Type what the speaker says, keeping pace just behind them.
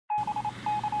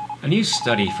A new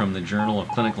study from the Journal of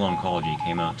Clinical Oncology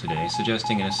came out today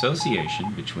suggesting an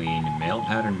association between male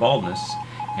pattern baldness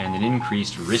and an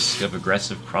increased risk of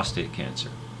aggressive prostate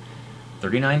cancer.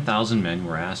 39,000 men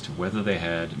were asked whether they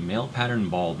had male pattern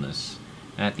baldness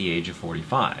at the age of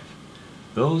 45.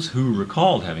 Those who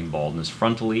recalled having baldness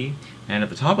frontally and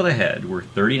at the top of the head were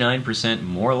 39%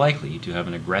 more likely to have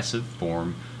an aggressive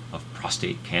form of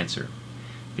prostate cancer.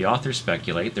 The authors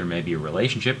speculate there may be a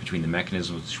relationship between the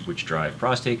mechanisms which drive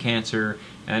prostate cancer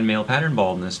and male pattern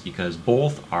baldness because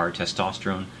both are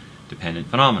testosterone-dependent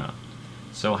phenomena.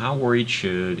 So how worried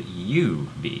should you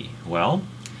be? Well,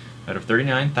 out of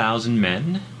 39,000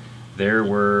 men, there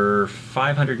were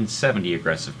 570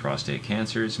 aggressive prostate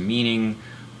cancers, meaning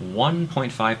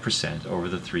 1.5% over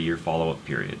the 3-year follow-up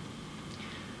period.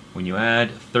 When you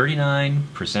add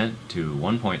 39% to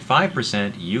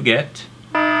 1.5%, you get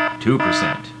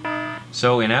 2%.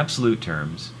 So in absolute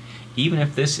terms, even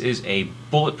if this is a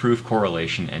bulletproof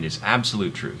correlation and is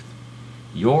absolute truth,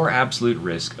 your absolute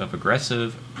risk of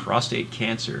aggressive prostate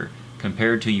cancer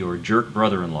compared to your jerk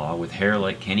brother-in-law with hair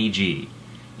like Kenny G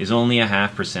is only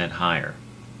 0.5% higher.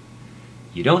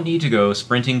 You don't need to go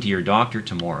sprinting to your doctor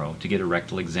tomorrow to get a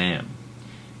rectal exam.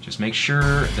 Just make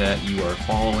sure that you are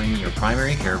following your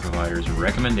primary care provider's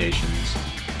recommendations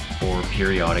for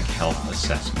periodic health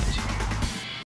assessment.